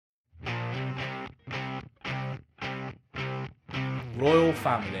royal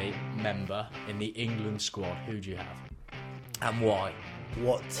family member in the England squad, who do you have? And why?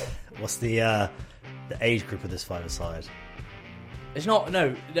 What's the age group of this five-a-side? It's not,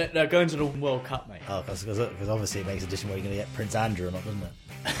 no, they're going to the World Cup, mate. Oh, because obviously it makes a decision whether you're going to get Prince Andrew or not, doesn't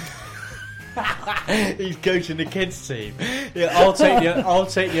it? He's coaching the kids team. Yeah, I'll take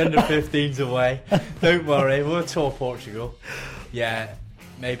the under-15s away. Don't worry, we'll tour Portugal. Yeah,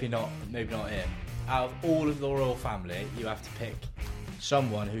 maybe not him. Out of all of the royal family, you have to pick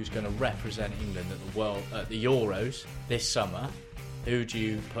someone who's going to represent England at the Euros this summer. Who do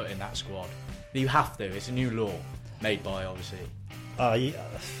you put in that squad? You have to. It's a new law made by, obviously.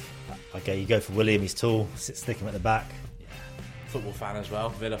 Okay, you go for William. He's tall. Stick him at the back. Yeah, football fan as well,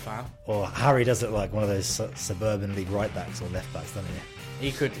 Villa fan. Or Harry does look like one of those suburban league right backs or left backs, doesn't he?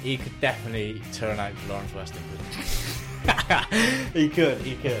 He could definitely turn out for Lawrence Weston. He could.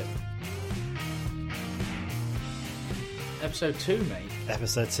 Episode 2, mate.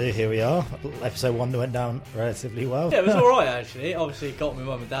 Episode 2, here we are. Episode 1 went down relatively well. Yeah, it was alright actually. Obviously got my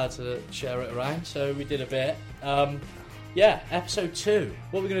mum and dad to share it around, so we did a bit. Yeah, episode 2.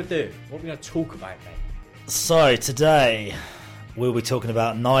 What are we going to do? What are we going to talk about, mate? So, today we'll be talking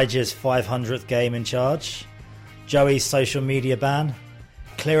about Nigel's 500th game in charge, Joey's social media ban,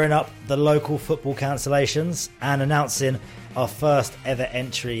 clearing up the local football cancellations, and announcing our first ever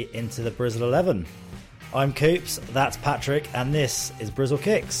entry into the Brizzle 11. I'm Coops, that's Patrick, and this is Brizzle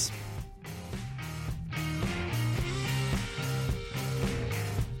Kicks.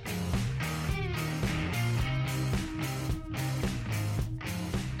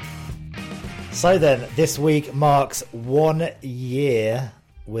 So then, this week marks 1 year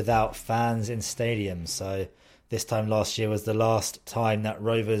without fans in stadiums. So this time last year was the last time that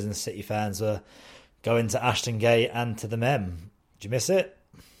Rovers and City fans were going to Ashton Gate and to the Mem. Did you miss it?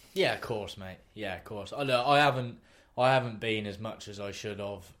 Yeah, of course, mate. Yeah, of course. I haven't been as much as I should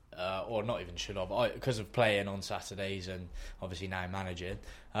have, or not even should have, because of playing on Saturdays and obviously now managing.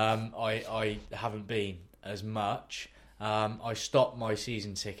 I haven't been as much. I stopped my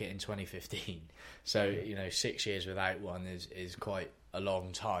season ticket in 2015, so 6 years without one is quite a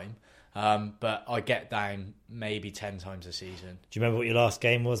long time. But I get down maybe 10 times a season. Do you remember what your last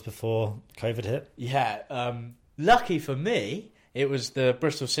game was before COVID hit? Yeah, lucky for me, it was the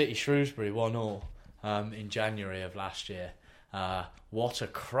Bristol City Shrewsbury 1-1 in January of last year. What a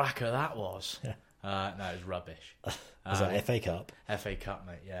cracker that was! Yeah. No, it was rubbish. Was that FA Cup? FA Cup,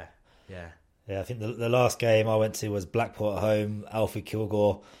 mate. Yeah. Yeah, I think the last game I went to was Blackpool at home. Alfie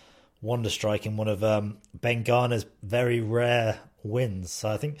Kilgore wonder striking one of Ben Garner's very rare wins. So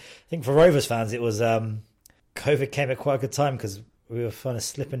I think for Rovers fans it was COVID came at quite a good time because we were kind of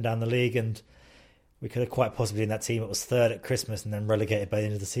slipping down the league and we could have quite possibly been that team that was third at Christmas and then relegated by the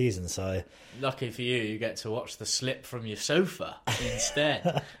end of the season. So lucky for you get to watch the slip from your sofa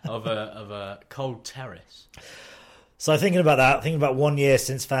instead of a cold terrace. So thinking about 1 year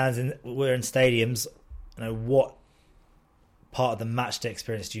since fans were in stadiums, what part of the matchday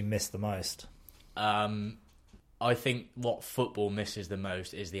experience do you miss the most? I think what football misses the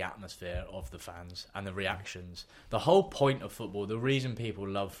most is the atmosphere of the fans and the reactions. The whole point of football, the reason people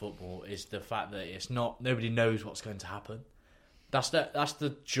love football is the fact that it's not, nobody knows what's going to happen. That's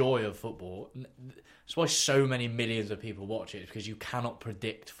the joy of football. That's why so many millions of people watch it, because you cannot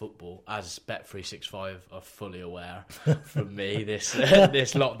predict football, as Bet365 are fully aware from me this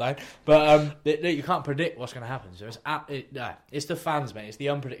lockdown. But you can't predict what's going to happen. So it's the fans, mate. It's the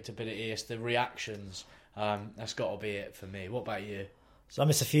unpredictability. It's the reactions. That's got to be it for me. What about you? So I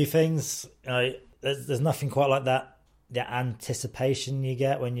miss a few things. There's nothing quite like that. The anticipation you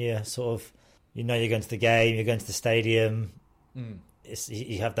get when you sort of, you're going to the game, you're going to the stadium.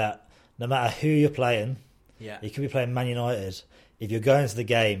 You have that. No matter who you're playing, yeah, you could be playing Man United. If you're going to the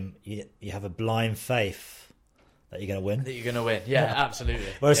game, you have a blind faith that you're going to win. That you're going to win, yeah, absolutely.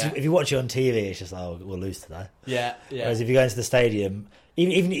 Whereas if you watch it on TV, it's just like, we'll lose today. Yeah. Whereas if you go into the stadium,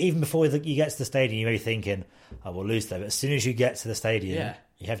 even before you get to the stadium, you may be thinking, we'll lose today. But as soon as you get to the stadium,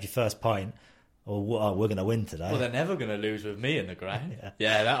 you have your first pint, we're going to win today. Well, they're never going to lose with me in the ground.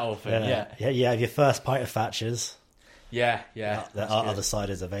 Yeah, that whole thing, yeah. You have your first pint of Thatcher's. Yeah. There are other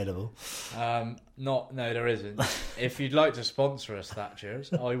ciders available. No, there isn't. If you'd like to sponsor us,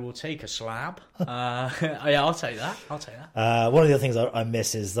 Thatcher's, I will take a slab. I'll take that. One of the other things I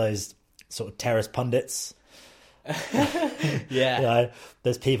miss is those sort of terrace pundits. Yeah.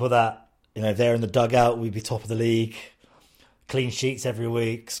 There's people that, they're in the dugout, we'd be top of the league, clean sheets every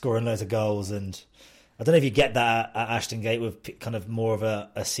week, scoring loads of goals. And I don't know if you get that at Ashton Gate with kind of more of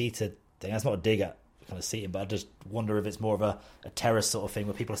a seated thing. That's not a dig at kind of seating, but I just wonder if it's more of a terrace sort of thing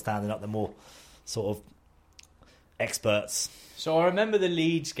where people are standing up, they're more sort of experts. So I remember the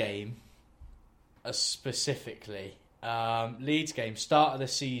Leeds game specifically. Leeds game, start of the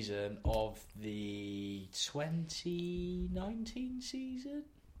season of the 2019 season.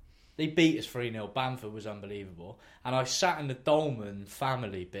 They beat us 3-0. Bamford was unbelievable. And I sat in the Dolman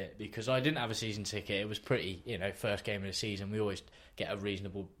family bit because I didn't have a season ticket. It was pretty, first game of the season. We always get a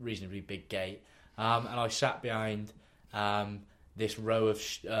reasonably big gate. And I sat behind this row of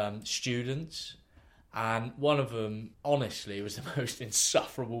students. And one of them, honestly, was the most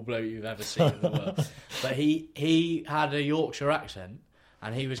insufferable bloke you've ever seen in the world. But he had a Yorkshire accent,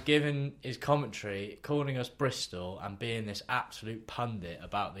 and he was giving his commentary, calling us Bristol, and being this absolute pundit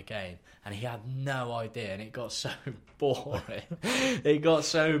about the game. And he had no idea, and it got so boring.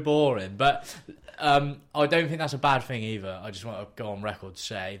 But I don't think that's a bad thing either. I just want to go on record to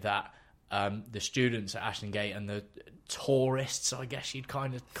say that the students at Ashton Gate and the tourists, I guess you'd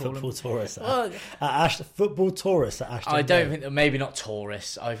kind of call football them. Tourists. Well, Football tourists at Ashton I don't Gate. think, maybe not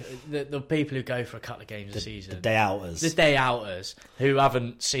tourists. The people who go for a couple of games a season. The day outers. The day outers who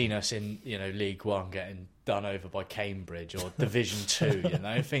haven't seen us in, League One getting done over by Cambridge or Division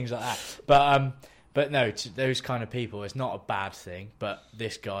 2, things like that. But no, to those kind of people, it's not a bad thing. But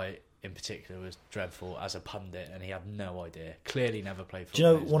this guy in particular was dreadful as a pundit, and he had no idea. Clearly never played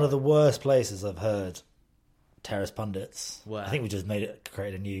football. Do you know one of the worst places I've heard terrace pundits? Where? I think we just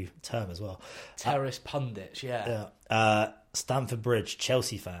created a new term as well. Terrace pundits, yeah. Stamford Bridge,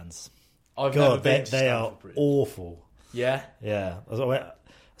 Chelsea fans. I've never God, been to they are Stamford Bridge. awful. Yeah? Yeah. I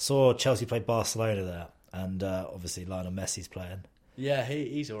saw Chelsea play Barcelona there, and obviously Lionel Messi's playing. Yeah,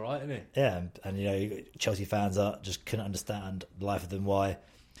 he's all right, isn't he? Yeah, and Chelsea fans just couldn't understand the life of them why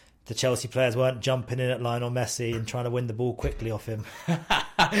the Chelsea players weren't jumping in at Lionel Messi and trying to win the ball quickly off him.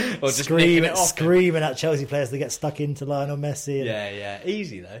 Or just nicking it off screaming at Chelsea players to get stuck into Lionel Messi. And, yeah.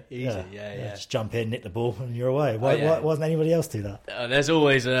 Easy, though. Easy, yeah. Just jump in, nick the ball, and you're away. Why wasn't anybody else do that? There's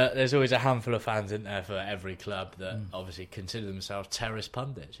always a handful of fans in there for every club that obviously consider themselves terrace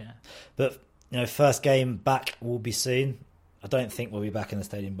pundits, yeah. But, first game back will be soon. I don't think we'll be back in the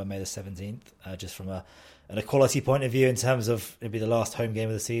stadium by May the 17th, just from an equality point of view in terms of it'll be the last home game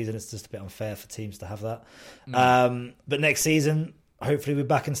of the season. It's just a bit unfair for teams to have that. But next season, hopefully we're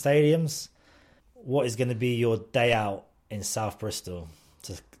back in stadiums. What is going to be your day out in South Bristol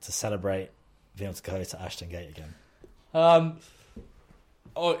to celebrate being able to go to Ashton Gate again? I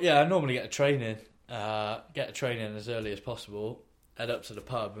normally get a train in as early as possible, head up to the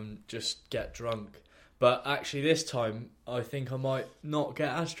pub and just get drunk. But actually this time, I think I might not get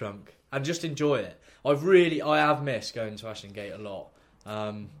as drunk and just enjoy it. I have missed going to Ashton Gate a lot.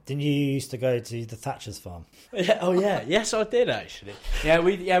 Didn't you used to go to the Thatcher's farm? Yeah, oh yeah, yes I did actually.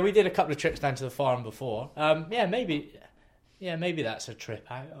 We did a couple of trips down to the farm before. Maybe that's a trip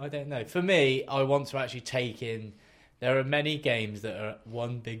out. I don't know. For me, I want to actually take in. There are many games that are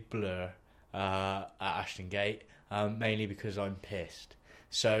one big blur at Ashton Gate, mainly because I'm pissed.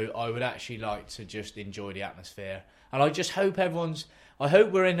 So I would actually like to just enjoy the atmosphere, and I just hope I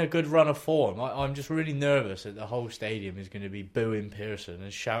hope we're in a good run of form. I'm just really nervous that the whole stadium is going to be booing Pearson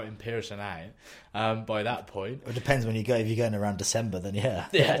and shouting Pearson out by that point. It depends when you go. If you're going around December, then yeah.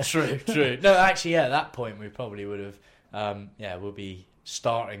 Yeah, true. No, actually, at that point we probably would have. We'll be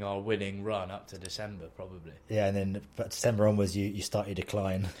starting our winning run up to December probably. Yeah, and then December onwards, you start your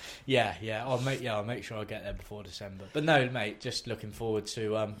decline. Yeah. I'll make sure I get there before December. But no, mate, just looking forward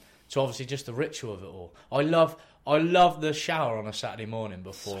to obviously just the ritual of it all. I love the shower on a Saturday morning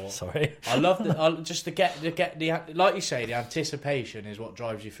before. Sorry. I love just to get the like you say, the anticipation is what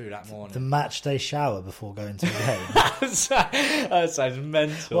drives you through that morning. The match day shower before going to the game. That sounds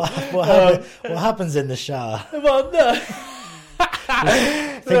mental. What happens in the shower? Well, no.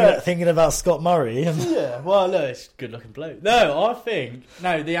 Thinking about Scott Murray. Yeah, well, no, it's a good looking bloke. No,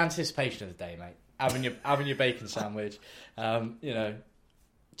 the anticipation of the day, mate. Having your bacon sandwich,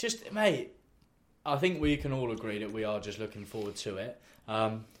 just mate. I think we can all agree that we are just looking forward to it.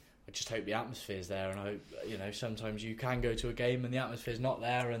 I just hope the atmosphere's there, and I hope sometimes you can go to a game and the atmosphere's not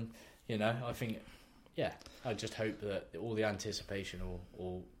there, and I think. Yeah, I just hope that all the anticipation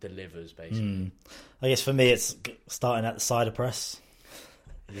all delivers, basically. I guess for me, it's starting at the cider press.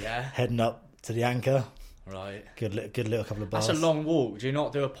 Yeah. Heading up to the Anchor. Right. Good little couple of bars. That's a long walk. Do you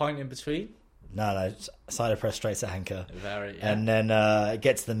not do a pint in between? No, cider press straight to Anchor. Very, yeah. And then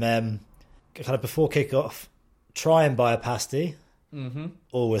get to the Mem, kind of before kick-off, try and buy a pasty. Mm-hmm.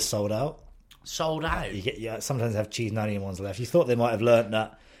 Always sold out. Sold out? Sometimes have cheese and onion ones left. You thought they might have learnt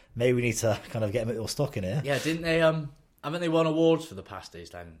that. Maybe we need to kind of get a bit more stock in here. Yeah, didn't they? Haven't they won awards for the pasties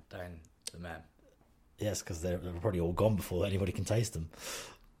down the Mem? Yes, because they're probably all gone before anybody can taste them.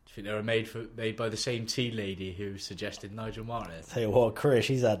 I think they were made by the same tea lady who suggested Nigel Martin. Tell you what a career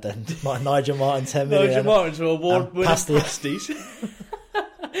she's had then. Nigel Martin, 10 million. Nigel Martin's award-winning pasties.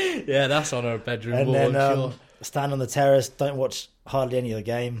 Yeah, that's on her bedroom and wall, then, I'm sure. Stand on the terrace, don't watch hardly any of the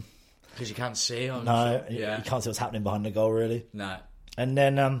game. Because you can't see. You Yeah. can't see what's happening behind the goal, really. No. And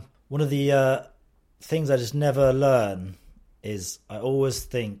then one of the things I just never learn is I always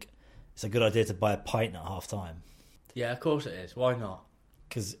think it's a good idea to buy a pint at half-time. Yeah, of course it is. Why not?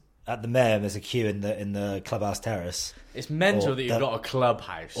 Because at the Mare, there's a queue in the clubhouse terrace. It's mental that you've got a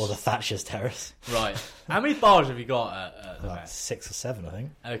clubhouse. Or the Thatcher's terrace. Right. How many bars have you got at the Mare? 6 or 7, I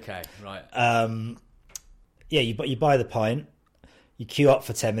think. Okay, right. Yeah, you buy the pint, you queue up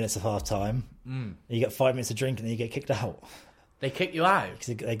for 10 minutes of half-time, you get 5 minutes to drink, and then you get kicked out. They kick you out?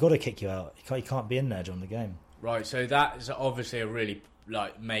 Because they got to kick you out. You can't be in there during the game. Right, so that is obviously a really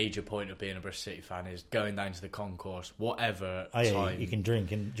major point of being a Bristol City fan is going down to the concourse, whatever time. You can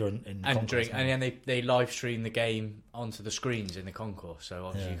drink in concourse, drink, and then they live stream the game onto the screens in the concourse, so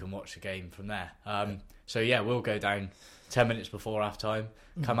obviously you can watch the game from there. So yeah, we'll go down 10 minutes before half time,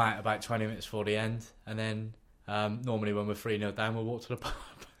 come out about 20 minutes before the end, and then normally when we're 3-0 down, we'll walk to the pub.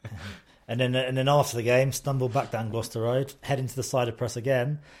 And then after the game, stumble back down Gloucester Road, head into the cider press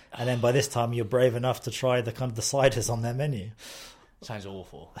again, and then by this time you're brave enough to try the ciders on their menu. Sounds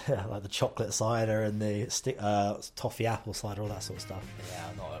awful. Yeah, like the chocolate cider and the toffee apple cider, all that sort of stuff. Yeah,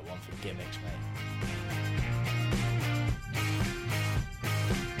 I'm not that one for gimmicks, mate.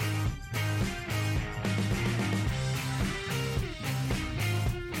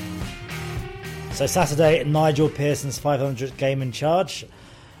 So Saturday, Nigel Pearson's 500th game in charge.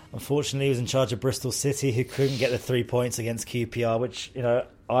 Unfortunately, he was in charge of Bristol City, who couldn't get the 3 points against QPR, which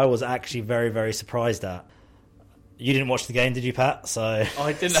I was actually very, very surprised at. You didn't watch the game, did you, Pat? So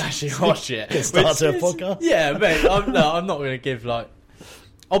I didn't actually watch it. Good start to a podcast. Yeah, mate. I'm not going to give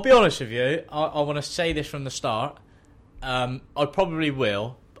I'll be honest with you. I want to say this from the start. I probably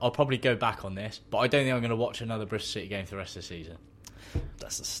will. I'll probably go back on this, but I don't think I'm going to watch another Bristol City game for the rest of the season.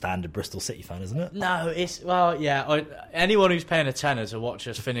 That's a standard Bristol City fan, isn't it? No, anyone who's paying a tenner to watch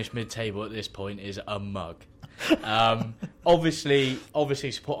us finish mid-table at this point is a mug. Obviously,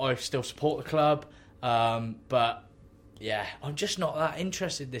 I still support the club, but yeah, I'm just not that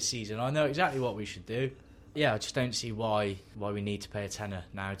interested this season. I know exactly what we should do. Yeah, I just don't see why we need to pay a tenner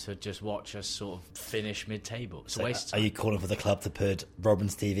now to just watch us sort of finish mid-table. It's a waste of time. Are you calling for the club to put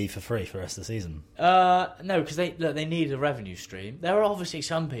Robins TV for free for the rest of the season? No, because they need a revenue stream. There are obviously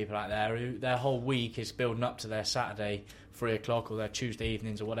some people out there who their whole week is building up to their Saturday 3:00 or their Tuesday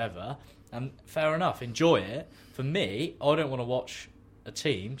evenings or whatever, and fair enough, enjoy it. For me, I don't want to watch a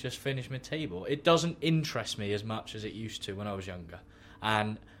team just finish mid-table. It doesn't interest me as much as it used to when I was younger,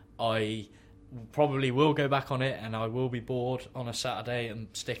 and I probably will go back on it, and I will be bored on a Saturday and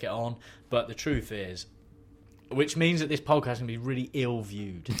stick it on. But the truth is, which means that this podcast is going to be really ill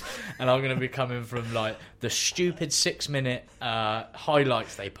viewed, and I'm going to be coming from the stupid 6-minute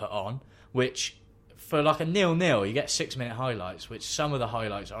highlights they put on, which for a 0-0 you get 6-minute highlights, which some of the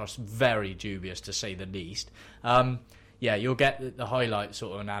highlights are very dubious to say the least. Yeah, you'll get the highlight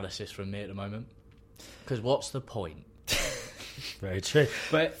sort of analysis from me at the moment, because what's the point? Very true.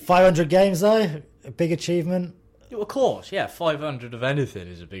 But 500 games, though, a big achievement. Of course, yeah, 500 of anything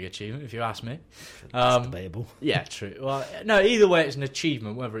is a big achievement, if you ask me. It's debatable. Yeah, true. Well, no, either way, it's an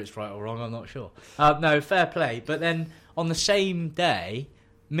achievement. Whether it's right or wrong, I'm not sure. No, fair play. But then on the same day,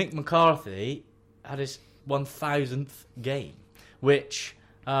 Mick McCarthy had his 1,000th game, which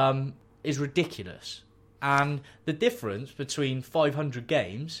is ridiculous. And the difference between 500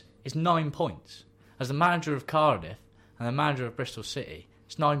 games is 9 points. As the manager of Cardiff and the manager of Bristol City,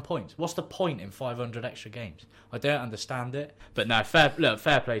 it's 9 points. What's the point in 500 extra games? I don't understand it. But no, fair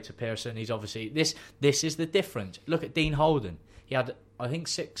play to Pearson. He's obviously this is the difference. Look at Dean Holden. He had, I think,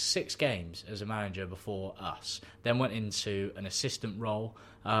 six games as a manager before us. Then went into an assistant role.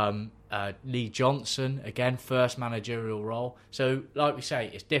 Lee Johnson, again, first managerial role. So, like we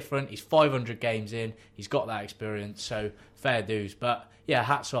say, it's different. He's 500 games in. He's got that experience. So, fair dues. But yeah,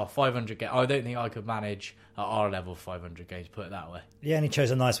 hats off. 500 games. I don't think I could manage at our level 500 games, put it that way. Yeah, and he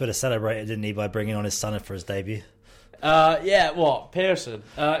chose a nice way to celebrate it, didn't he, by bringing on his son for his debut? Yeah, what? Pearson?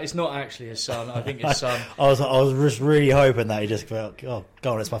 It's not actually his son. I think his son. I was just really hoping that he just felt, oh,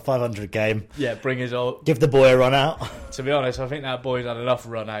 go on, it's my 500 game. Yeah, bring his old. Give the boy a run out. To be honest, I think that boy's had enough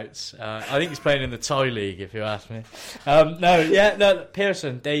run outs. I think he's playing in the Thai League, if you ask me. No,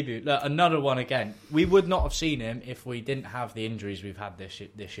 Pearson debut. Look, another one again. We would not have seen him if we didn't have the injuries we've had this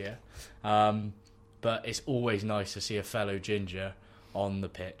year. But it's always nice to see a fellow ginger on the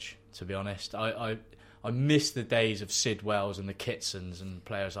pitch. To be honest, I miss the days of Sid Wells and the Kitsons and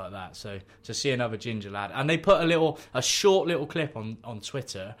players like that. So to see another ginger lad, and they put a short little clip on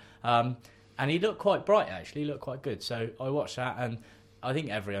Twitter, and he looked quite bright actually. He looked quite good. So I watched that, and I think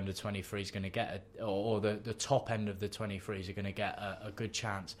every under 23 is going to get or the top end of the 23s are going to get a good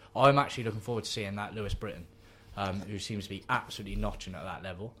chance. I'm actually looking forward to seeing that Lewis Britton, who seems to be absolutely notching at that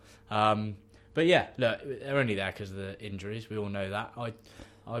level. But yeah, look, they're only there because of the injuries. We all know that.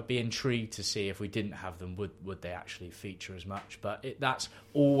 I'd be intrigued to see if we didn't have them, would they actually feature as much? But that's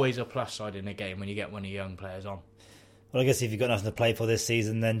always a plus side in a game when you get one of your young players on. Well, I guess if you've got nothing to play for this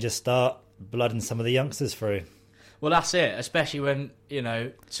season, then just start blooding some of the youngsters through. Well, that's it, especially when,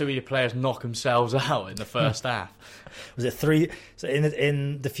 two of your players knock themselves out in the first half. Was it 3? So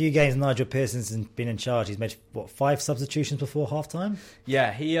in the few games Nigel Pearson's been in charge, he's made, 5 substitutions before half-time?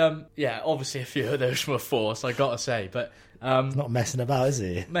 Yeah, he obviously a few of those were forced, I got to say, but... he's not messing about, is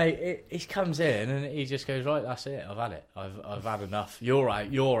he? Mate, he comes in and he just goes, right, that's it, I've had it. I've had enough. You're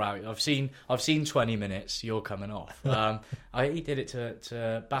out. I've seen 20 minutes, you're coming off. He did it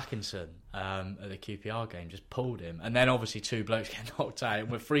to Backinson at the QPR game, just pulled him. And then obviously 2 blokes get knocked out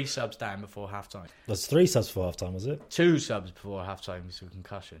with 3 subs down before half-time. There's 3 subs before half-time, was it? 2 subs before half-time with a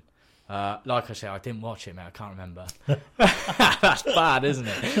concussion. Like I say, I didn't watch it, mate. I can't remember. That's bad, isn't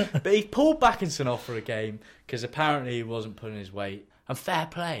it? But he pulled Backinson off for a game because apparently he wasn't pulling his weight. And fair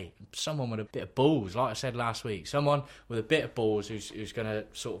play. Someone with a bit of balls, like I said last week. Someone with a bit of balls who's going to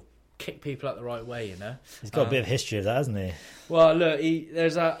sort of kick people up the right way, He's got a bit of history of that, hasn't he? Well, look,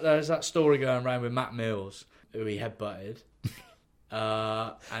 there's that story going around with Matt Mills, who he headbutted.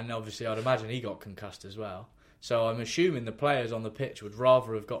 And obviously I'd imagine he got concussed as well. So I'm assuming the players on the pitch would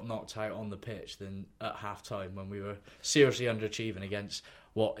rather have got knocked out on the pitch than at half-time when we were seriously underachieving against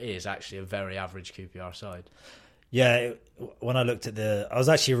what is actually a very average QPR side. Yeah, when I looked at I was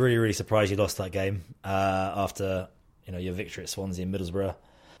actually really, really surprised you lost that game after your victory at Swansea and Middlesbrough.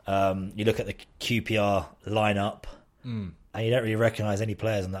 You look at the QPR lineup, and you don't really recognise any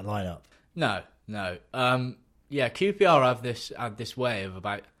players in that lineup. No. QPR had this way of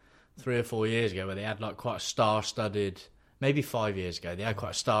about 3 or 4 years ago where they had like quite a star-studded, maybe 5 years ago, they had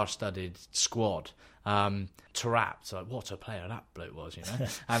quite a star-studded squad. Trapped, like what a player that bloke was,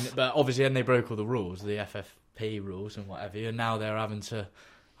 but obviously then they broke all the rules, the FFP rules and whatever, and now they're having to,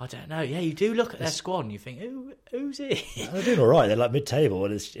 I don't know, yeah, you do look at their squad and you think, who's he? They're doing all right, they're like mid-table,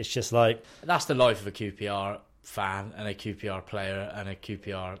 and it's just like... That's the life of a QPR fan and a QPR player and a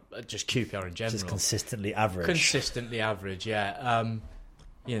QPR in general. Just consistently average. Consistently average, yeah.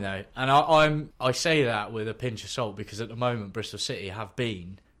 And I say that with a pinch of salt because at the moment Bristol City have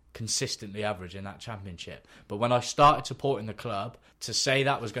been consistently average in that championship. But when I started supporting the club, to say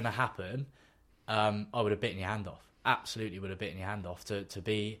that was going to happen, I would have bitten your hand off. Absolutely would have bitten your hand off to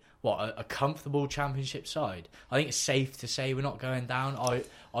be a comfortable championship side. I think it's safe to say we're not going down.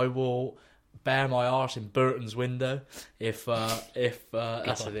 I will bare my arse in Burton's window if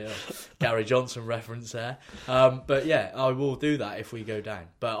that's a little Gary Johnson reference there. But yeah, I will do that if we go down.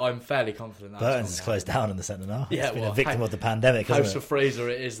 But I'm fairly confident that's Burton's closed down in the centre now. Yeah, it's been a victim of the pandemic, hasn't House it? of Fraser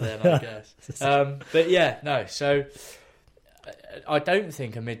it is then, I guess. But yeah, no. So I don't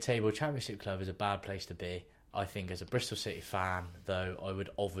think a mid-table championship club is a bad place to be. I think as a Bristol City fan, though, I would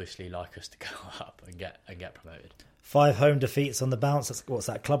obviously like us to go up and get promoted. 5 home defeats on the bounce. What's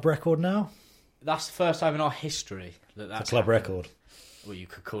that, club record now? That's the first time in our history that's a club happened. Record. Well, you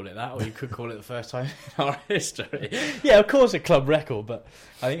could call it that, or you could call it the first time in our history. Yeah, of course, a club record, but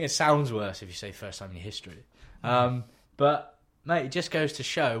I think it sounds worse if you say first time in history. But, mate, it just goes to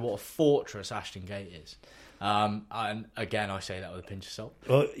show what a fortress Ashton Gate is. And again, I say that with a pinch of salt.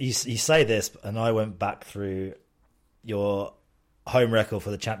 Well, you say this, and I went back through your home record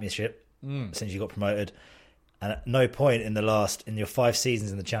for the Championship since you got promoted, and at no point in your 5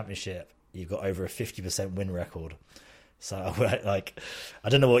 seasons in the Championship, you've got over a 50% win record. So, I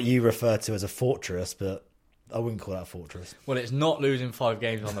don't know what you refer to as a fortress, but I wouldn't call that a fortress. Well, it's not losing 5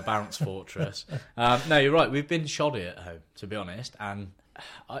 games on the bounce fortress. No, you're right. We've been shoddy at home, to be honest. And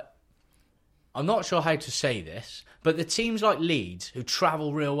I'm not sure how to say this, but the teams like Leeds, who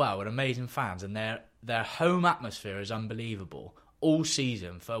travel real well with amazing fans, and their home atmosphere is unbelievable all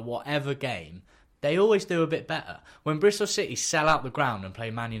season for whatever game, they always do a bit better. When Bristol City sell out the ground and play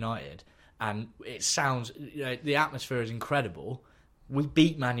Man United, and it sounds, the atmosphere is incredible, we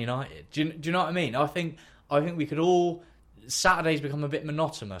beat Man United. Do you know what I mean? I think we could all... Saturdays become a bit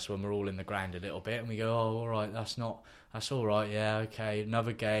monotonous when we're all in the ground a little bit, and we go, oh, all right, that's all right, yeah, okay,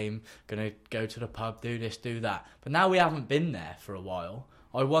 another game, gonna go to the pub, do this, do that. But now we haven't been there for a while.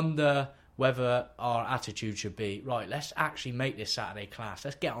 I wonder whether our attitude should be right. Let's actually make this Saturday class.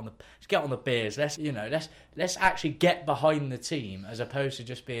 Let's get on the beers. Let's actually get behind the team, as opposed to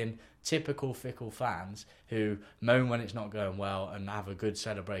just being typical fickle fans who moan when it's not going well and have a good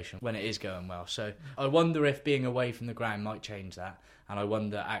celebration when it is going well. So I wonder if being away from the ground might change that, and I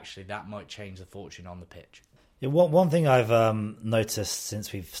wonder actually that might change the fortune on the pitch. Yeah, one thing I've noticed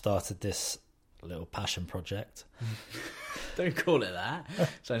since we've started this little passion project, don't call it that,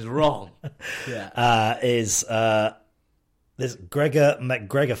 sounds wrong. is this Gregor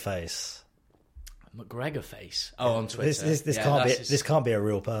McGregor face. McGregor face. Oh, on Twitter. This can't be a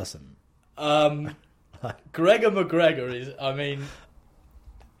real person. Gregor McGregor is. I mean,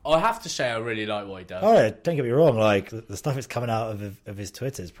 I have to say I really like what he does. Oh, yeah, don't get me wrong. Like the stuff that's coming out of his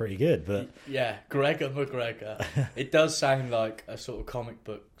Twitter is pretty good, but yeah, Gregor McGregor. It does sound like a sort of comic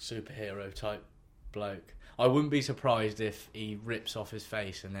book superhero type bloke. I wouldn't be surprised if he rips off his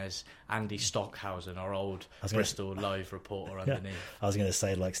face and there's Andy Stockhausen, our old Bristol Live reporter, underneath. I was going to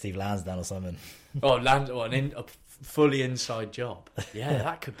say like Steve Lansdowne or something. Oh, a fully inside job. Yeah,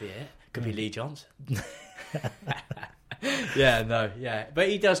 that could be it. Could be Lee Johnson. But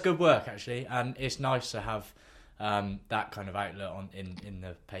he does good work actually, and it's nice to have that kind of outlet in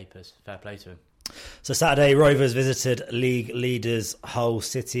the papers. Fair play to him. So Saturday, Rovers visited league leaders Hull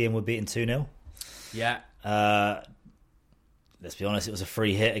City and were beaten 2-0. Yeah. Let's be honest, it was a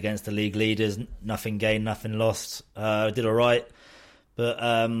free hit against the league leaders. Nothing gained, nothing lost. Did all right, but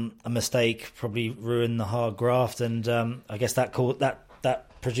a mistake probably ruined the hard graft, and I guess that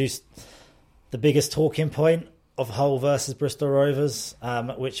produced the biggest talking point of Hull versus Bristol Rovers,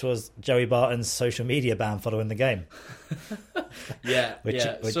 which was Joey Barton's social media ban following the game.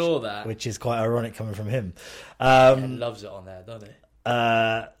 Saw that. Which is quite ironic coming from him. Loves it on there, doesn't he?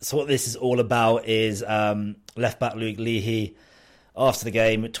 So what this is all about is left back Luke Leahy, after the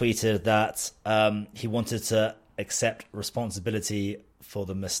game, tweeted that he wanted to accept responsibility for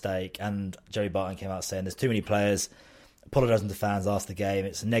the mistake, and Joey Barton came out saying there's too many players, apologising to fans after the game.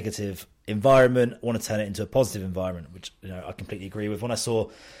 It's a negative environment. I want to turn it into a positive environment, which I completely agree with. When I saw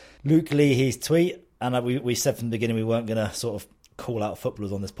Luke Leahy's tweet, and we said from the beginning we weren't going to sort of call out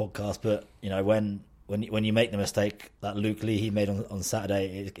footballers on this podcast, but when you make the mistake that Luke Leahy made on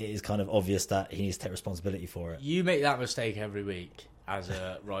Saturday, it is kind of obvious that he needs to take responsibility for it. You make that mistake every week as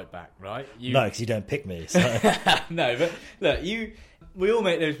a right back, right? No, because you don't pick me. So. No, but look, we all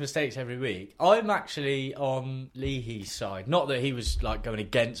make those mistakes every week. I'm actually on Leahy's side. Not that he was like going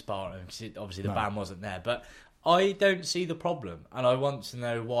against Barton, because obviously the ban wasn't there, but I don't see the problem, and I want to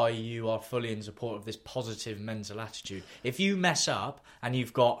know why you are fully in support of this positive mental attitude. If you mess up and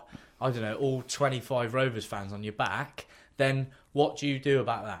you've got, I don't know, all 25 Rovers fans on your back, then what do you do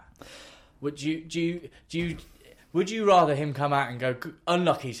about that? Would you rather him come out and go,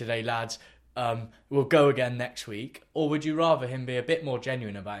 unlucky today, lads, we'll go again next week? Or would you rather him be a bit more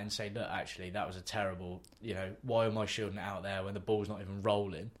genuine about it and say, look, actually, that was a terrible, why am I shielding it out there when the ball's not even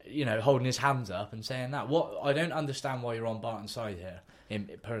rolling? Holding his hands up and saying that. I don't understand why you're on Barton's side here,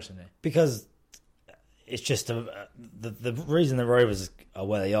 personally. Because it's just the reason the Rovers are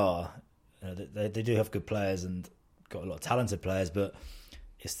where they are. They do have good players and got a lot of talented players, but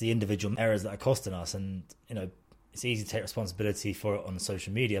it's the individual errors that are costing us. And it's easy to take responsibility for it on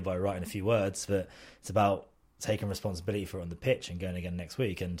social media by writing a few words, but it's about taking responsibility for it on the pitch and going again next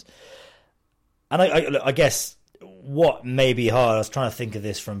week. And I guess what may be hard, I was trying to think of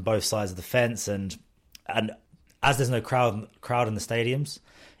this from both sides of the fence, and as there's no crowd in the stadiums,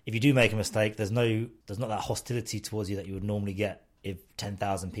 if you do make a mistake, there's not that hostility towards you that you would normally get if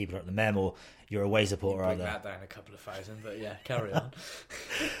 10,000 people are at the Mem or you're a away supporter. Bring that down a couple of thousand, but yeah, carry on.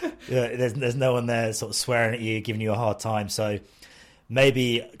 Yeah, there's no one there sort of swearing at you, giving you a hard time. So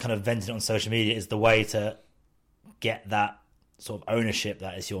maybe kind of venting it on social media is the way to get that sort of ownership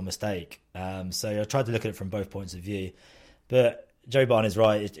that it's your mistake. So I tried to look at it from both points of view. But Joe Barton is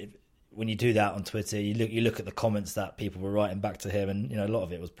right. When you do that on Twitter, you look at the comments that people were writing back to him, and a lot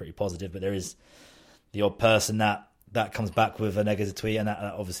of it was pretty positive. But there is the odd person that comes back with a negative tweet, and that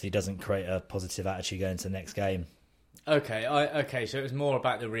obviously doesn't create a positive attitude going into the next game. Okay, so it was more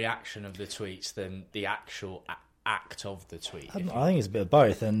about the reaction of the tweets than the actual act of the tweet. I think it's a bit of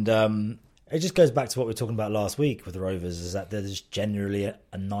both, and it just goes back to what we were talking about last week with the Rovers, is that they're just generally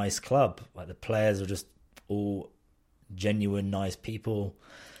a nice club. Like, the players are just all genuine, nice people.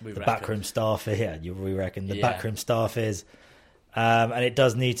 Backroom staff, we reckon the backroom staff is, and it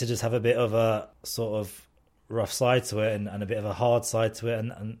does need to just have a bit of a sort of rough side to it and a bit of a hard side to it,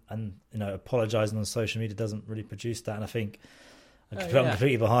 and apologising on social media doesn't really produce that. And I think I'm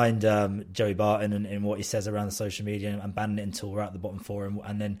completely behind Joey Barton and what he says around social media and banning it until we're at the bottom four,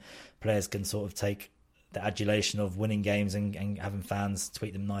 and then players can sort of take the adulation of winning games and having fans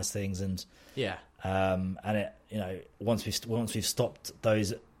tweet them nice things and and it, you know, once we've stopped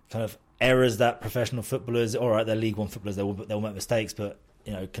those kind of errors that professional footballers, all right, they're League One footballers, they'll make mistakes, but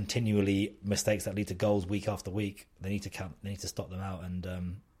you know, continually mistakes that lead to goals week after week, they need to stop them out, and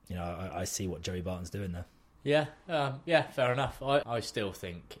you know, I see what Joey Barton's doing there. Yeah, fair enough. I still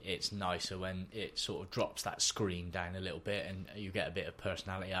think it's nicer when it sort of drops that screen down a little bit and you get a bit of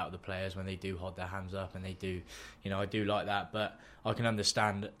personality out of the players when they do hold their hands up, and they do, you know, I do like that. But I can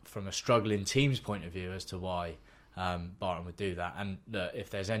understand from a struggling team's point of view as to why Barton would do that. And look,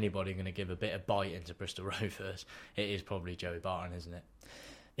 if there's anybody going to give a bit of bite into Bristol Rovers, it is probably Joey Barton, isn't it?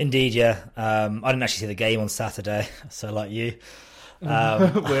 Indeed, yeah. I didn't actually see the game on Saturday, so like you.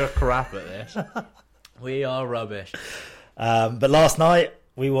 We're crap at this. We are rubbish. But last night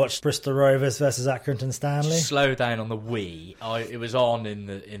we watched Bristol Rovers versus Accrington Stanley. Slow down on the we. It was on in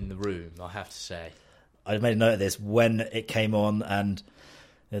the room, I have to say. I made a note of this when it came on and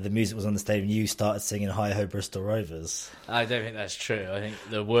you know, the music was on the stadium. You started singing "Hi Ho Bristol Rovers." I don't think that's true. I think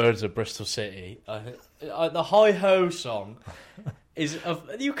the words of Bristol City. I think the Hi Ho song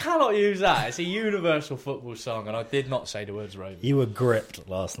you cannot use that. It's a universal football song, and I did not say the words Rovers. You were gripped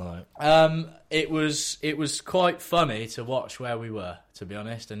last night. It was quite funny to watch where we were, to be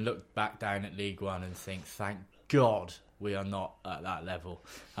honest, and look back down at League One and think, thank God we are not at that level.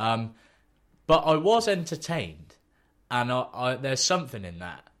 But I was entertained, and there's something in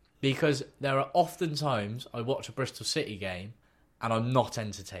that, because there are often times I watch a Bristol City game and I'm not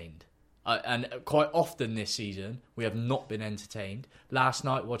entertained. And quite often this season, we have not been entertained. Last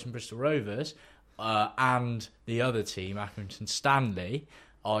night, watching Bristol Rovers and the other team, Accrington Stanley,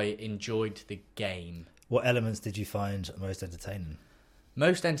 I enjoyed the game. What elements did you find most entertaining?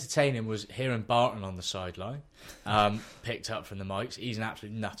 Most entertaining was hearing Barton on the sideline, picked up from the mics. He's an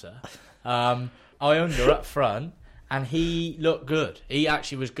absolute nutter. Iunder up front, and he looked good. He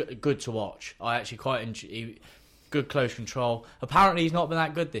actually was good to watch. I actually quite enjoyed. Good close control. Apparently he's not been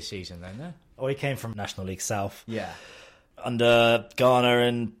that good this season then, no? Oh, he came from National League South. Yeah. Under Garner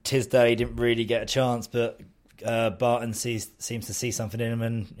and Tisdale, he didn't really get a chance, but Barton seems to see something in him,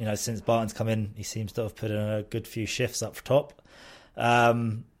 and you know, since Barton's come in, he seems to have put in a good few shifts up top.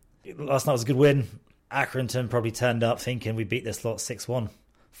 Last night was a good win. Accrington probably turned up thinking we beat this lot 6-1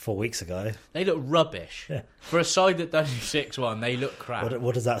 4 weeks ago. They look rubbish. Yeah. For a side that does 6-1, they look crap.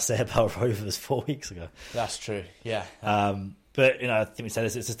 What does that say about Rovers 4 weeks ago? That's true, yeah. But, you know, I think we said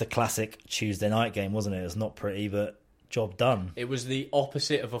this, it's just a classic Tuesday night game, wasn't it? It was not pretty, but job done. It was the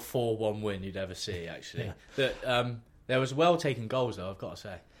opposite of a 4-1 win you'd ever see, actually. Yeah. There was well-taken goals, though, I've got to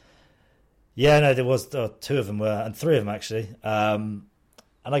say. Yeah, no, there was two of them were, and three of them, actually.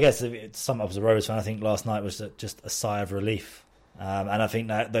 And I guess to sum up as a Rovers fan, I think last night was just a sigh of relief. And I think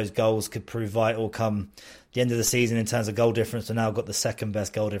that those goals could prove vital come the end of the season in terms of goal difference. We've now got the second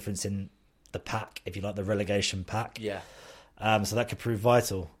best goal difference in the pack, if you like, the relegation pack. Yeah. So that could prove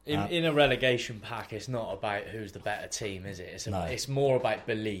vital. In a relegation pack, it's not about who's the better team, is it? It's more about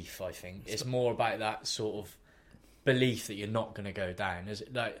belief, I think. It's more about that sort of belief that you're not going to go down.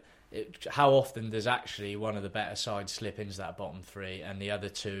 How often does actually one of the better sides slip into that bottom three and the other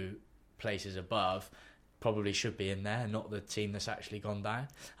two places above probably should be in there, not the team that's actually gone down?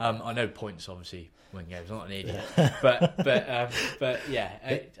 I know points obviously win games, I'm not an idiot, but yeah,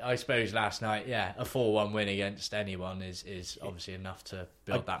 I suppose last night, a 4-1 win against anyone is obviously enough to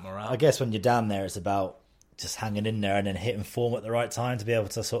build that morale. I guess when you're down there, it's about just hanging in there and then hitting form at the right time to be able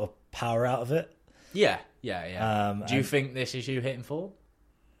to sort of power out of it. Yeah. Do you think this is you hitting form?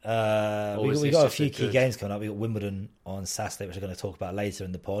 We got a few key games coming up. We got Wimbledon on Saturday, which we're going to talk about later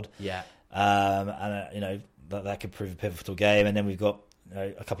in the pod. Yeah. And you know that could prove a pivotal game, and then we've got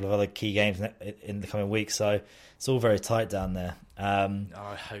a couple of other key games in the coming weeks. So it's all very tight down there.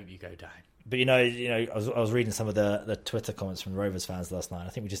 I hope you go down. But I was reading some of the Twitter comments from Rovers fans last night. I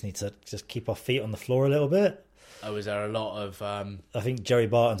think we just need to just keep our feet on the floor a little bit. Oh, is there a lot of? I think Joey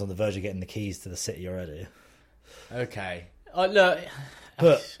Barton's on the verge of getting the keys to the city already. Okay, look,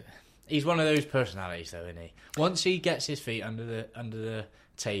 but he's one of those personalities, though, isn't he? Once he gets his feet under the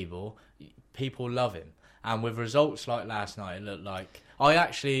table, people love him. And with results like last night, it looked like I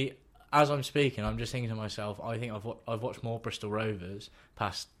actually, as I'm speaking, I'm just thinking to myself, I think I've watched more Bristol Rovers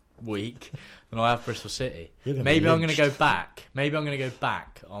past week than I have Bristol City. Maybe I'm going to go back. Maybe I'm going to go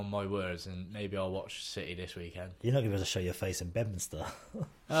back on my words, and maybe I'll watch City this weekend. You're not going to be able to show your face in Bedminster.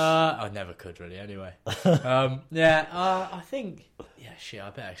 I never could really. Anyway, I think I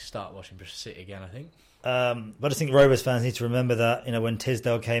better start watching Bristol City again. I think. But I just think Rovers fans need to remember that when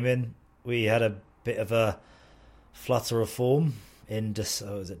Tisdale came in, we had a bit of a flutter of form in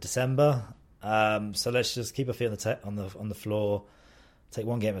December. So let's just keep our feet on the floor, take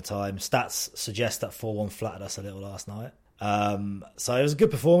one game at a time. Stats suggest that 4-1 flattered us a little last night. So it was a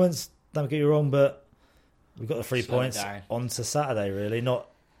good performance. Don't get you wrong, but we got the 3 points on to Saturday. Really, not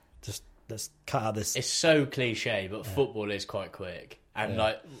just let's cut out this. It's so cliche, but football is quite quick. And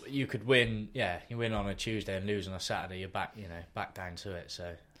you could win, you win on a Tuesday and lose on a Saturday. You're back, back down to it.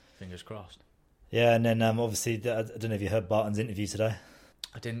 So fingers crossed. Yeah, and then obviously, I don't know if you heard Barton's interview today.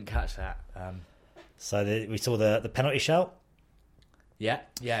 I didn't catch that. So we saw the penalty shout. Yeah,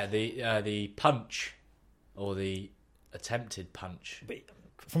 the punch or the attempted punch. But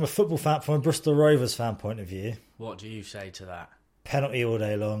from a Bristol Rovers fan point of view, what do you say to that? Penalty all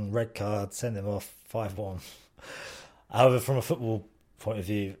day long, red card, send him off, 5-1. However, from a football point of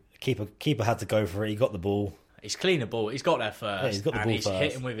view, keeper had to go for it. He got the ball. He's cleaned the ball. He's got there first. Yeah, he's got the ball he's first.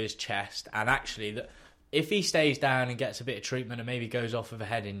 hit him with his chest. And actually, if he stays down and gets a bit of treatment and maybe goes off with a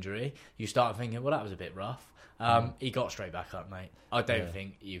head injury, you start thinking, well, that was a bit rough. He got straight back up, mate. I don't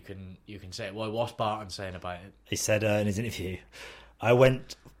think you can say it. Well, what's Barton saying about it? He said in his interview, "I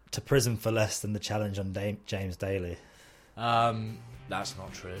went to prison for less than the challenge on James Daly." That's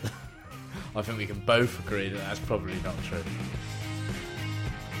not true. I think we can both agree that that's probably not true.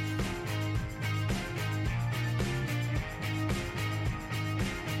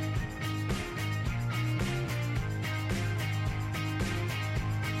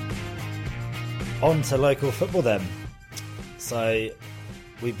 On to local football then. So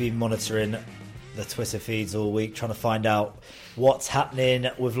we've been monitoring the Twitter feeds all week, trying to find out what's happening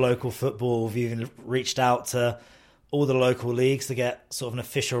with local football. We've even reached out to all the local leagues to get sort of an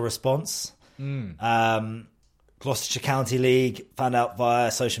official response. Gloucestershire County League found out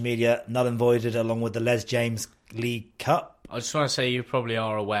via social media, null and voided, along with the Les James League Cup. I just want to say you probably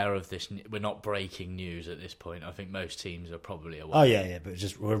are aware of this. We're not breaking news at this point. I think most teams are probably aware. Oh, yeah, but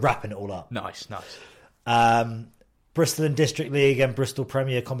we're wrapping it all up. Nice. Bristol and District League and Bristol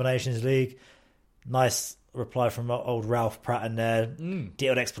Premier Combinations League. Nice reply from old Ralph Pratt in there.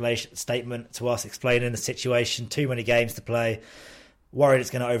 Detailed explanation statement to us explaining the situation. Too many games to play. Worried it's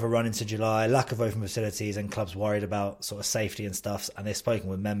going to overrun into July. Lack of open facilities and clubs worried about sort of safety and stuff. And they've spoken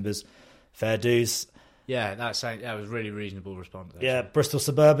with members. Fair dues. Yeah, that was a really reasonable response. Actually. Yeah, Bristol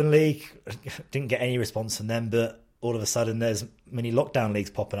Suburban League. Didn't get any response from them, but all of a sudden there's mini lockdown leagues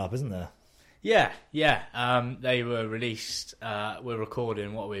popping up, isn't there? Yeah. They were released. We're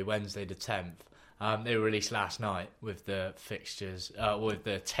recording, Wednesday the 10th. They were released last night with the fixtures, with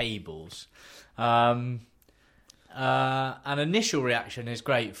the tables. An initial reaction is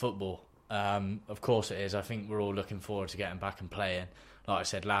great football. Of course it is. I think we're all looking forward to getting back and playing. Like I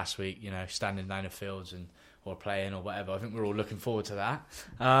said last week, standing down the fields or playing or whatever. I think we're all looking forward to that.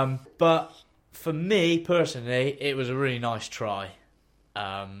 But for me personally, it was a really nice try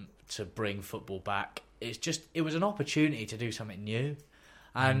to bring football back. It was an opportunity to do something new.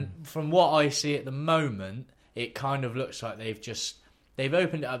 And from what I see at the moment, it kind of looks like they've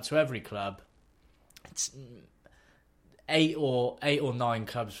opened it up to every club. It's eight or nine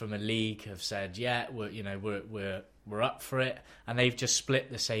clubs from a league have said, we're up for it, and they've just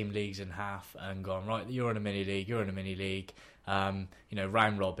split the same leagues in half and gone, right, you're in a mini league, you're in a mini league,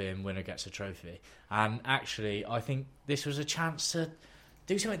 round robin, winner gets a trophy. And actually, I think this was a chance to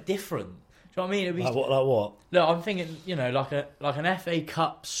do something different. Do you know what I mean? Like what? Look, I'm thinking, like an FA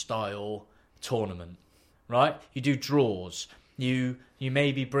Cup style tournament, right? You do draws. You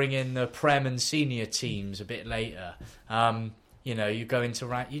maybe bring in the Prem and senior teams a bit later. You go into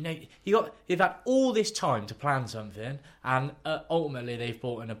rank. They've had all this time to plan something, and ultimately they've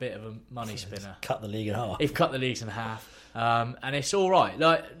brought in a bit of a money spinner. Cut the league in half. They've cut the leagues in half, and it's all right.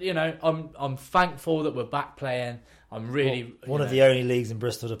 I'm thankful that we're back playing. I'm really one of the only leagues in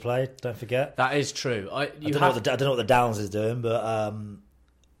Bristol to play. Don't forget that is true. I don't know what the Downs is doing, but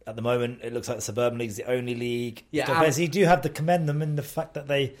at the moment it looks like the Suburban League is the only league. Yeah, you do have to commend them in the fact that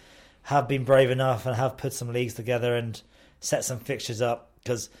they have been brave enough and have put some leagues together and set some fixtures up.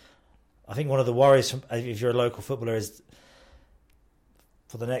 Because I think one of the worries if you're a local footballer is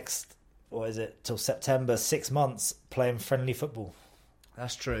for the next till September, 6 months playing friendly football.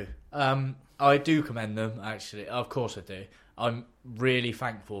 That's true. I do commend them, actually. Of course I do. I'm really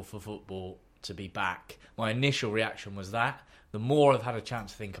thankful for football to be back. My initial reaction was that, the more I've had a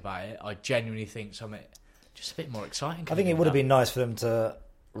chance to think about it, I genuinely think something just a bit more exciting. I think it would have been nice for them to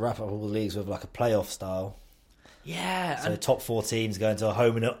wrap up all the leagues with like a playoff style. Yeah. So top 4 teams going to a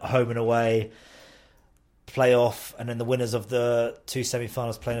home and away playoff, and then the winners of the 2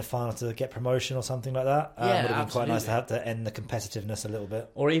 semi-finals playing a final to get promotion or something like that. Yeah, would have been absolutely. quite nice to have to end the competitiveness a little bit.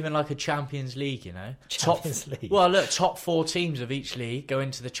 Or even like a Champions League, Champions League. Well, look, top 4 teams of each league go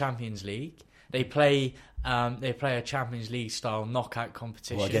into the Champions League. They play a Champions League style knockout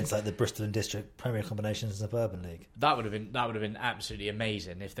competition. Well, against like the Bristol and District Premier Combinations and Suburban League. That would have been absolutely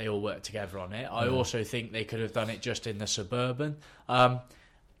amazing if they all worked together on it. I also think they could have done it just in the Suburban.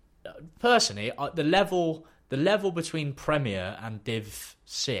 Personally, the level between Premier and Div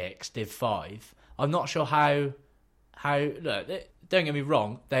 6, Div 5, I'm not sure how. Look, don't get me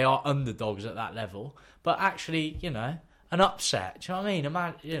wrong, they are underdogs at that level, but actually, an upset. Do you know what I mean?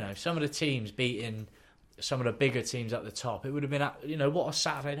 Imagine, some of the teams beating some of the bigger teams at the top. It would have been, what a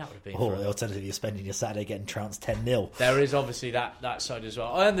Saturday that would have been. Or the alternative, you're spending your Saturday getting trounced 10-0. There is obviously that side as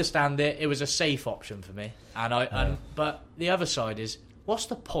well. I understand it. It was a safe option for me, but the other side is, what's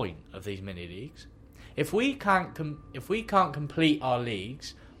the point of these mini leagues? If we can't complete our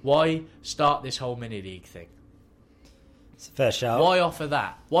leagues, why start this whole mini league thing? It's a fair shout. Why offer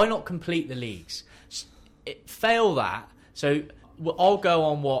that? Why not complete the leagues? Fail that. So I'll go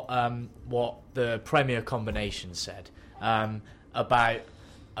on what the Premier Combination said about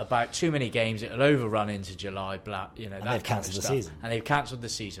too many games. It'll overrun into July. And they've cancelled the season. And they've cancelled the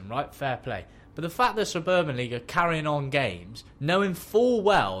season. Right? Fair play. But the fact that Suburban League are carrying on games, knowing full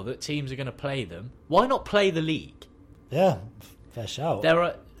well that teams are going to play them, why not play the league? Yeah, fair shout.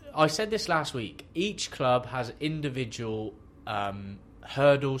 I said this last week. Each club has individual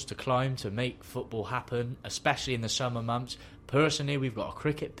hurdles to climb to make football happen, especially in the summer months. Personally, we've got a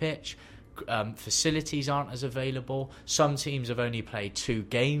cricket pitch. Facilities aren't as available. Some teams have only played 2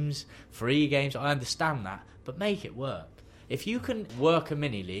 games, 3 games. I understand that, but make it work. If you can work a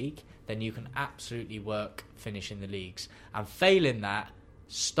mini league, then you can absolutely work finishing the leagues. And failing that,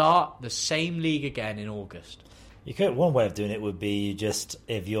 start the same league again in August. You could. One way of doing it would be just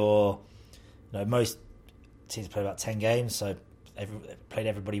if you're, most teams play about 10 games, so played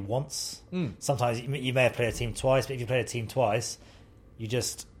everybody once. Sometimes you may have played a team twice, but if you played a team twice, you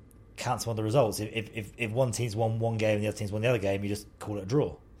just cancel on the results. If one team's won one game and the other team's won the other game, you just call it a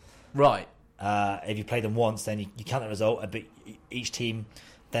draw. Right. If you play them once, then you count the result, but each team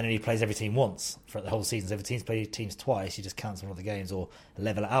then only plays every team once for the whole season. So if a team's played teams twice, you just cancel one of the games or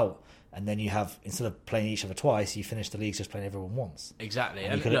level it out. And then you have, instead of playing each other twice, you finish the leagues just playing everyone once. Exactly.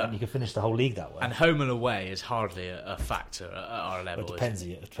 And you can finish the whole league that way. And home and away is hardly a factor at our level. Well,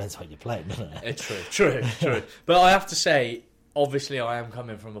 it depends how you play, doesn't it? It's true. But I have to say, obviously I am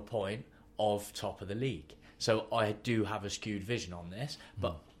coming from a point of top of the league. So I do have a skewed vision on this.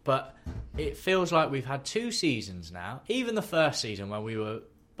 But it feels like we've had 2 seasons now. Even the first season where we were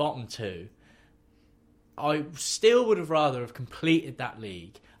bottom 2, I still would have rather have completed that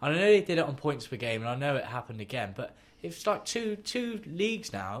league. And I know they did it on points per game, and I know it happened again, but it's like two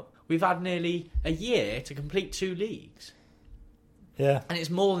leagues now. We've had nearly a year to complete 2 leagues. Yeah. And it's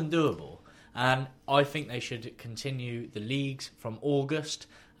more than doable. And I think they should continue the leagues from August.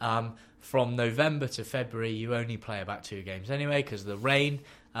 From November to February, you only play about 2 games anyway, because of the rain.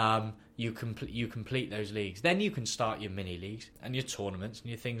 You complete those leagues. Then you can start your mini leagues and your tournaments and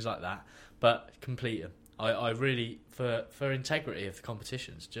your things like that, but complete them. I really, for integrity of the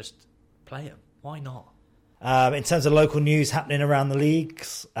competitions, just play them. Why not? In terms of local news happening around the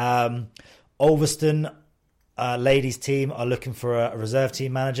leagues, Ulverston ladies team are looking for a reserve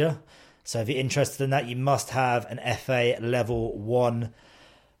team manager. So if you're interested in that, you must have an FA level 1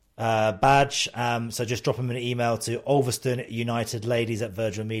 badge. So just drop them an email to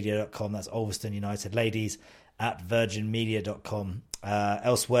ulverstonunitedladies@virginmedia.com. That's ulverstonunitedladies@virginmedia.com.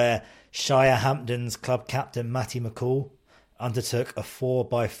 Elsewhere, Shire Hampdon's club captain Matty McCall undertook a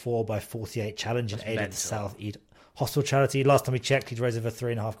 4x4x48 challenge in aid of the South East Hostel charity. Last time we checked, he'd raised over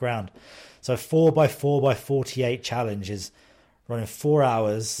 $3,500. So 4x4x48 challenge is running 4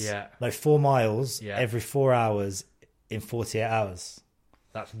 hours, 4 miles every 4 hours in 48 hours.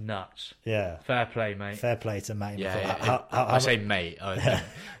 That's nuts. Yeah. Fair play, mate. Fair play to mate. Yeah, I say mate,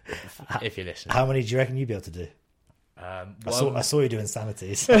 if you listen. How many do you reckon you'd be able to do? I saw you doing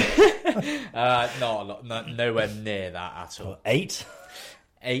sanities. Not a lot. Nowhere near that at all. 8?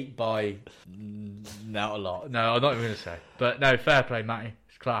 8 by... Not a lot. No, I'm not even going to say. But no, fair play, Matty.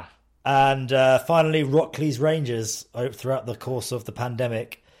 It's class. And finally, Rockley's Rangers, throughout the course of the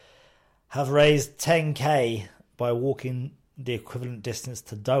pandemic, have raised 10k by walking the equivalent distance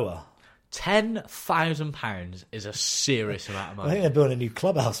to Doha. £10,000 is a serious amount of I money. think they're building a new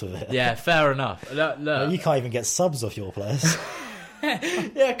clubhouse with it. Yeah, fair enough. Look. You can't even get subs off your players.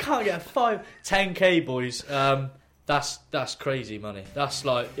 Yeah, I can't get 10k, boys. That's crazy money. That's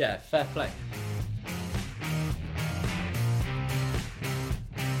like, yeah, fair play.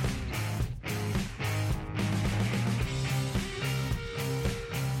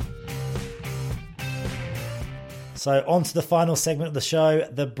 So on to the final segment of the show,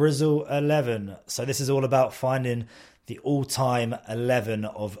 the Brizzle 11. So this is all about finding the all-time 11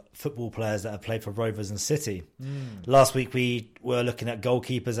 of football players that have played for Rovers and City. Last week we were looking at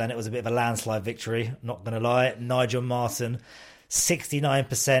goalkeepers and it was a bit of a landslide victory, not going to lie. Nigel Martyn,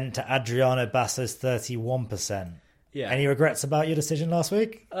 69% to Adriano Basso's 31%. Yeah. Any regrets about your decision last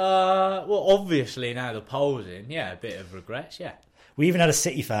week? Well, obviously now the poll's in, yeah, a bit of regrets, yeah. We even had a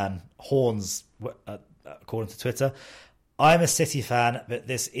City fan, Horns, according to Twitter. I'm a City fan, but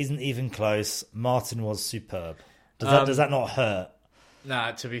this isn't even close. Martin was superb. Does that not hurt?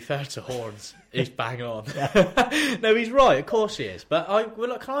 Nah, to be fair to Horns, he's bang on. No, he's right. Of course he is. But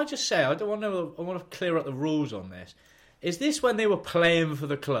can I just say, I want to clear up the rules on this. Is this when they were playing for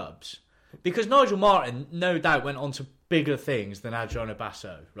the clubs? Because Nigel Martyn, no doubt, went on to bigger things than Adriano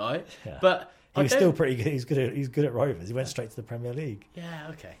Basso, right? Yeah. But He was still pretty good. He's good at Rovers. He went straight to the Premier League. Yeah.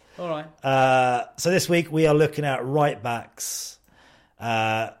 Okay. All right. So this week we are looking at right backs,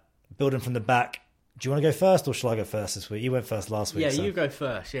 building from the back. Do you want to go first, or shall I go first this week? You went first last week. Yeah, so. you go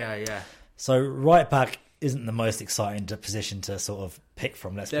first. Yeah. So right back isn't the most exciting position to sort of pick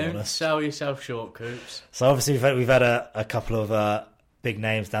from. Let's be Don't honest. sell yourself short, Coops. So obviously we've had a couple of big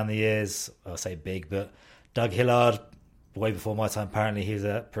names down the years. I'll say big, but Doug Hillard, way before my time, apparently he was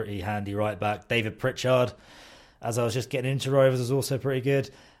a pretty handy right back. David Pritchard, as I was just getting into Rovers, was also pretty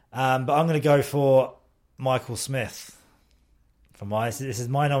good. But I'm going to go for Michael Smith. This is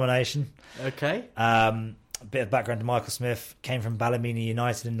my nomination. Okay. A bit of background to Michael Smith. Came from Ballymena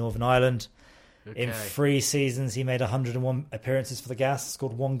United in Northern Ireland. Okay. In 3 seasons, he made 101 appearances for the Gas.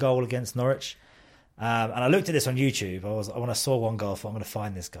 Scored 1 goal against Norwich. And I looked at this on YouTube. When I saw 1 goal, I thought, I'm going to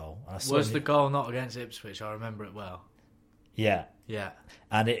find this goal. And I saw Was the goal not against Ipswich? I remember it well. Yeah. Yeah.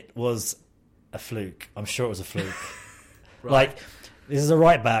 And it was a fluke. I'm sure it was a fluke. Right. Like, this is a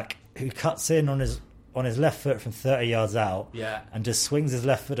right back who cuts in on his left foot from 30 yards out. Yeah. And just swings his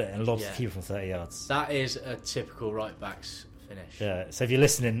left foot at it and lobs the keeper from 30 yards. That is a typical right back's finish. Yeah. So if you're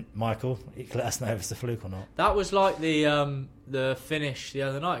listening, Michael, you can let us know if it's a fluke or not. That was like the finish the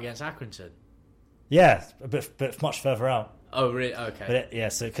other night against Accrington. Yeah, but much further out. Oh, really? Okay.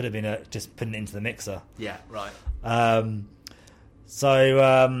 But so it could have been just putting it into the mixer. Yeah, right. Player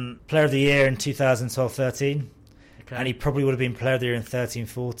of the Year in 2012-13. Okay. And he probably would have been Player of the Year in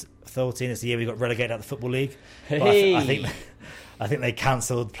 13-14. It's the year we got relegated out of the Football League. But Hey. I think they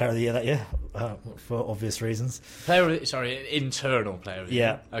cancelled Player of the Year that year for obvious reasons. Internal Player of the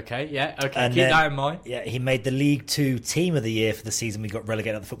Year. Yeah. Okay, keep And that in mind. Yeah, he made the League 2 Team of the Year for the season we got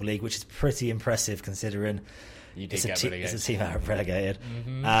relegated out of the Football League, which is pretty impressive considering You did it's get relegated. a team out of relegated.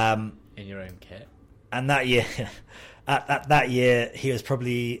 Mm-hmm. In your own kit. And that year, at that year, he was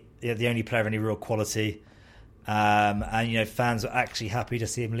probably the only player of any real quality. And fans were actually happy to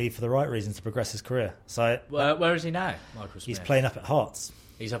see him leave for the right reasons to progress his career. So where is he now, Michael Smith? he's playing up at Hearts.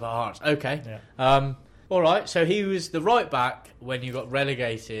 He's up at Hearts. Okay. Yeah. All right. So he was the right back when you got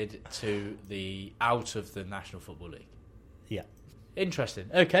relegated to out of the National Football League. Yeah. Interesting.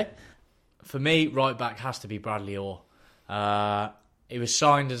 Okay. For me, right back has to be Bradley Orr. He was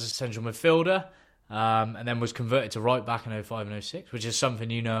signed as a central midfielder, and then was converted to right back in 05 and 06, which is something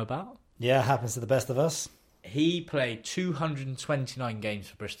you know about. Yeah, happens to the best of us. He played 229 games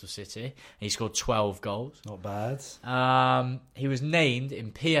for Bristol City, and he scored 12 goals. Not bad. He was named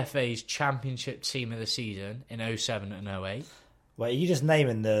in PFA's Championship Team of the Season in 07 and 08. Wait, are you just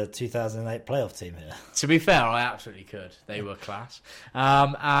naming the 2008 playoff team here? To be fair, I absolutely could. They were class.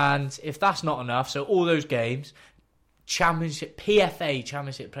 And if that's not enough, so all those games, PFA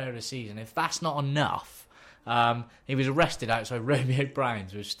Championship Player of the Season, if that's not enough, he was arrested outside Romeo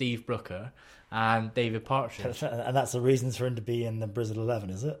Browns with Steve Brooker and David Partridge. And that's the reasons for him to be in the Brizzle 11,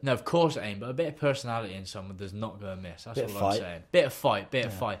 is it? No, of course it ain't, but a bit of personality in someone does not go amiss. That's Bit of all I'm fight. saying. Bit of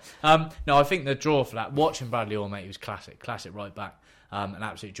fight. No, I think the draw for that, watching Bradley Orr, mate, he was classic right back. An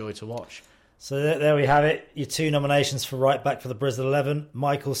absolute joy to watch. So there we have it. Your 2 nominations for right back for the Brizzle 11.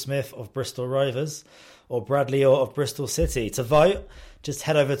 Michael Smith of Bristol Rovers or Bradley Orr of Bristol City. To vote, just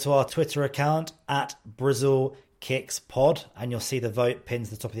head over to our Twitter account at BrizzleKicksPod and you'll see the vote pinned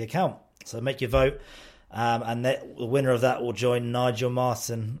to the top of the account. So make your vote, and the winner of that will join Nigel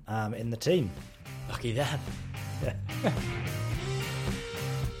Martyn in the team. Lucky them. Yeah.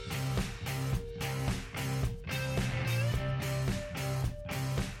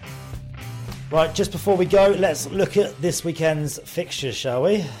 Right, just before we go, let's look at this weekend's fixtures, shall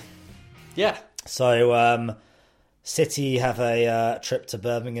we? Yeah. So, City have a trip to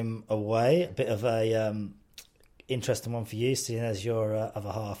Birmingham away. A bit of a interesting one for you, seeing as your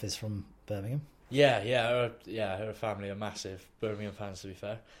other half is from Birmingham. Her family are massive Birmingham fans, to be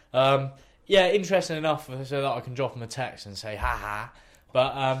fair. Interesting enough so that I can drop them a text and say, ha.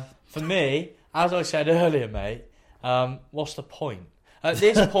 But for me, as I said earlier, mate, what's the point? At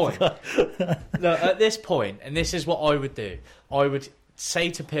this point, and this is what I would do, I would say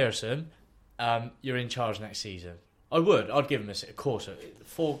to Pearson, you're in charge next season. I'd give him of course,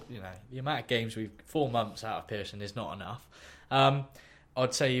 the amount of games 4 months out of Pearson is not enough.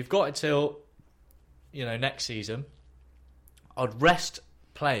 I'd say you've got it till, next season. I'd rest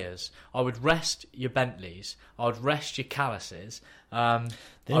players. I would rest your Bentleys. I'd rest your Callises. I'd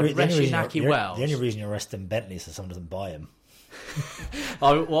rest your Naki Wells. The only reason you're resting Bentley is so someone doesn't buy him.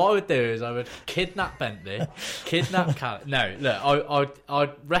 What I would do is I would kidnap Bentley, kidnap Callis. No, look,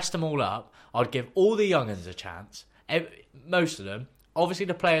 I'd rest them all up. I'd give all the young'uns a chance. Most of them. Obviously,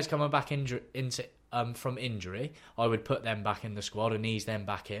 the players coming back from injury, I would put them back in the squad and ease them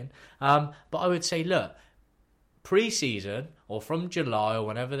back in. But I would say, look, pre-season or from July or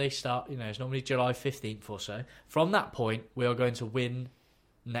whenever they start, it's normally July 15th or so. From that point, we are going to win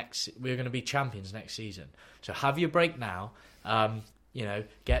we're going to be champions next season. So have your break now.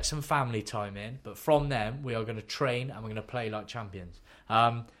 Get some family time in. But from them, we are going to train and we're going to play like champions.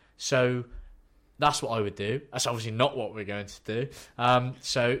 So that's what I would do. That's obviously not what we're going to do.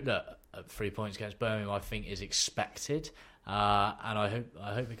 So look, 3 points against Birmingham, I think, is expected, and I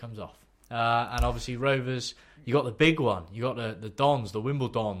hope it comes off. And obviously Rovers, you got the big one. You got the Dons, the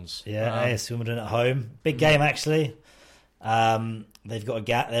Wimbledons. Yeah, AS Wimbledon at home. Big game actually. They've got a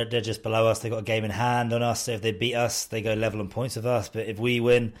gap. They're just below us. They've got a game in hand on us. So if they beat us, they go level on points with us. But if we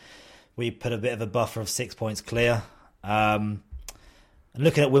win, we put a bit of a buffer of 6 points clear. And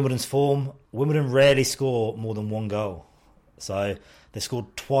looking at Wimbledon's form, Wimbledon rarely score more than 1 goal. So they scored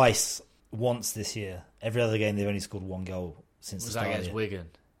once this year. Every other game they've only scored 1 goal since the start. Was that against Wigan?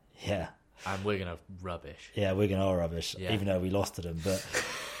 Yeah. And Wigan are rubbish. Yeah, Wigan are rubbish, even though we lost to them. But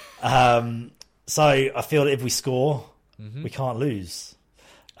so I feel that if we score, we can't lose.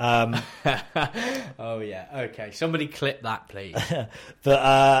 Oh yeah, okay. Somebody clip that, please.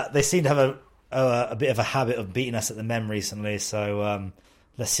 But they seem to have a bit of a habit of beating us at the Mem recently. So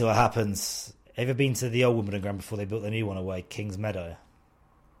let's see what happens. Ever been to the old Wimbledon ground before they built the new one away, Kings Meadow?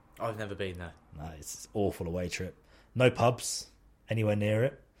 I've never been there. No, it's an awful away trip. No pubs anywhere near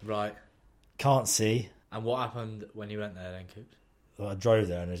it. Right. Can't see. And what happened when you went there then, Coops? Well, I drove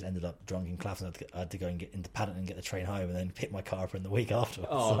there and I just ended up drunk in Clapham. I had to go and get into Paddington and get the train home and then pick my car up in the week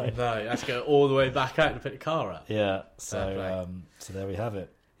afterwards. Oh, no. That's go all the way back out to pick the car up. Yeah. So there we have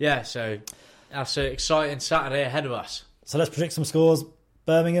it. Yeah, so that's an exciting Saturday ahead of us. So let's predict some scores.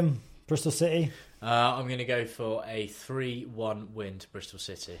 Birmingham, Bristol City. I'm going to go for a 3-1 win to Bristol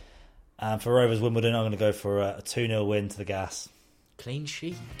City. And for Rovers Wimbledon, I'm going to go for a 2-0 win to the Gas. Clean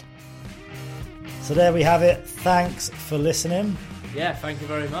sheet. So there we have it. Thanks for listening. Yeah, thank you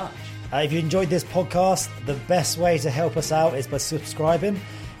very much. If you enjoyed this podcast, the best way to help us out is by subscribing,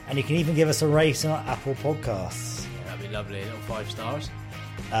 and you can even give us a rating on Apple Podcasts. Yeah, that'd be lovely. A little 5 stars.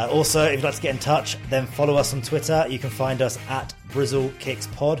 Also, if you'd like to get in touch, then follow us on Twitter. You can find us at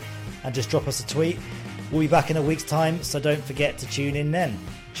BrizzleKicksPod and just drop us a tweet. We'll be back in a week's time, so don't forget to tune in then.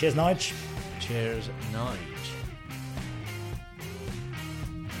 Cheers, Nige. Cheers, Nige.